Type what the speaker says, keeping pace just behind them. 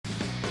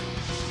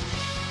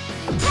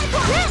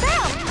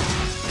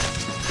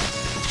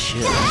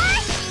Chill.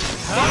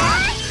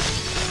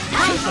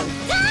 Counter.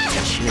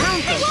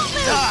 Counter.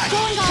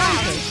 Going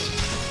on.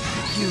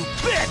 You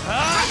bit!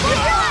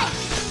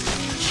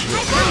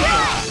 Chill.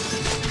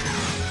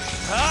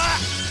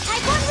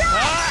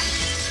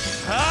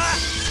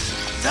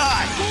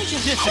 Die!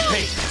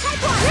 Dissipate!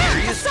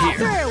 Serious here!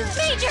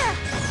 Major!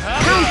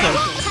 Counter!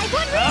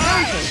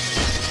 Counter!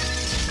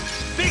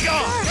 Be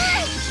gone!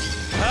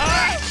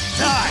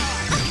 Die!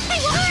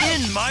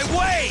 In my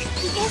way!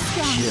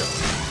 Chill.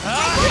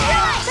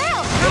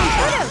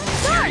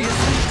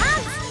 Seriously?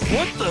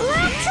 What the?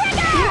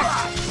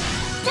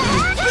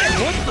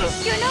 What the?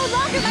 You're no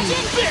longer my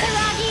Jin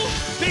Kisaragi!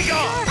 Be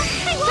gone!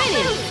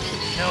 Finish!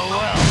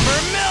 Noel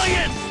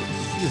Vermilion!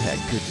 You had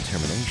good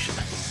determination.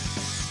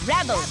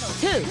 Rebel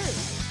 2!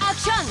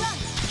 Action!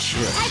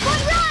 Chill. Type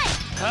 1 right!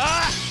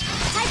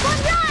 Type 1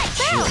 right!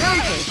 Chill.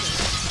 Counter!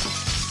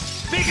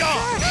 Be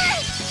gone!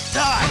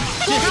 Die!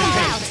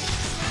 Dissipate!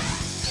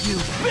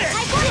 You bitch!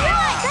 Type 1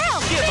 right!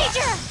 Give up!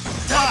 Major!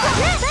 Die!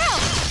 Bell!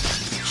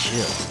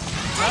 Chill.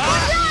 Type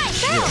 1 right!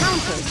 Chill.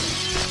 Counter!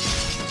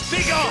 Be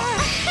gone!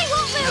 They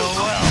won't move!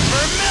 Noel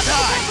Vermilion!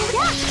 Die!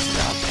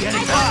 Stop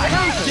getting die!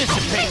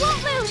 Dissipate! They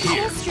won't move!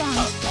 Here. So strong!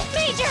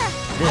 Major!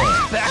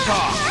 There, back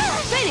off!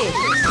 Finish!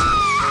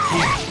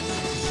 Here.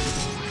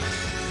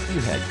 You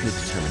had good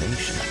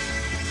determination.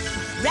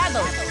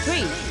 Rebel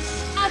 3!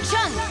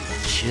 Action!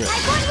 Chill.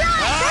 Type 1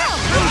 right!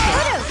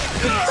 Counter!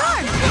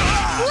 Storm!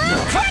 Blue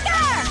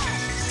trigger!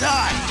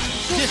 Die!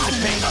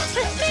 Dissipate!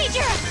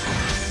 Major!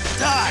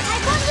 Die!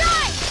 Type 1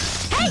 right!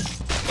 Hey!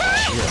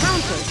 Chill.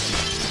 Counter!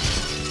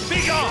 Be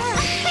gone!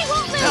 They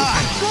won't move!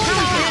 Die!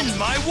 Counter! In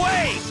my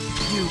way!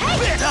 You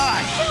bit!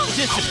 Die!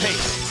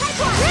 Dissipate! Type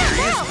 1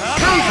 Bell!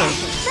 Counter!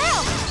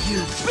 Bell!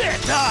 You bit!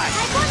 Die!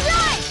 Type 1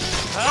 right!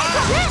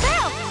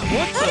 Bell!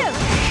 What the?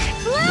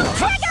 Blue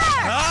trigger!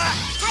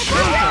 Type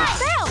 1 right!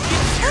 Bell!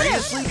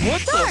 Seriously?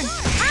 What the?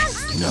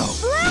 No!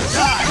 Blue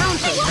Die!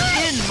 Counter!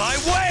 In my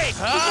way!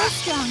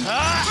 Strong!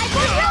 Type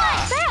 1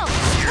 right! Bell!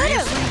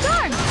 Seriously?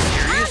 Storm!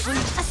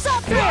 Seriously?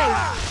 Assault through!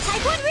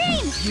 Type 1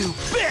 green! You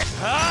bit!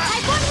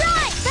 Type 1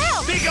 right! Bell!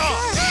 Be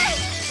gone!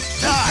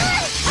 Die!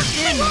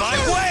 In my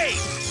way!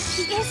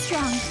 He is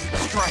strong.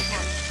 Strike!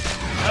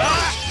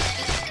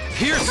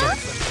 Here's something!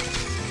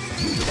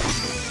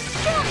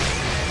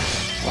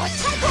 What?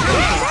 Type 1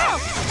 Bell!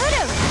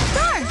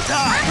 Storm!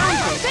 Die!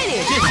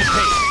 Finish!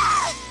 Dissipate!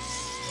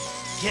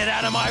 Get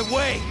out of my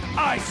way,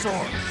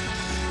 eyesore!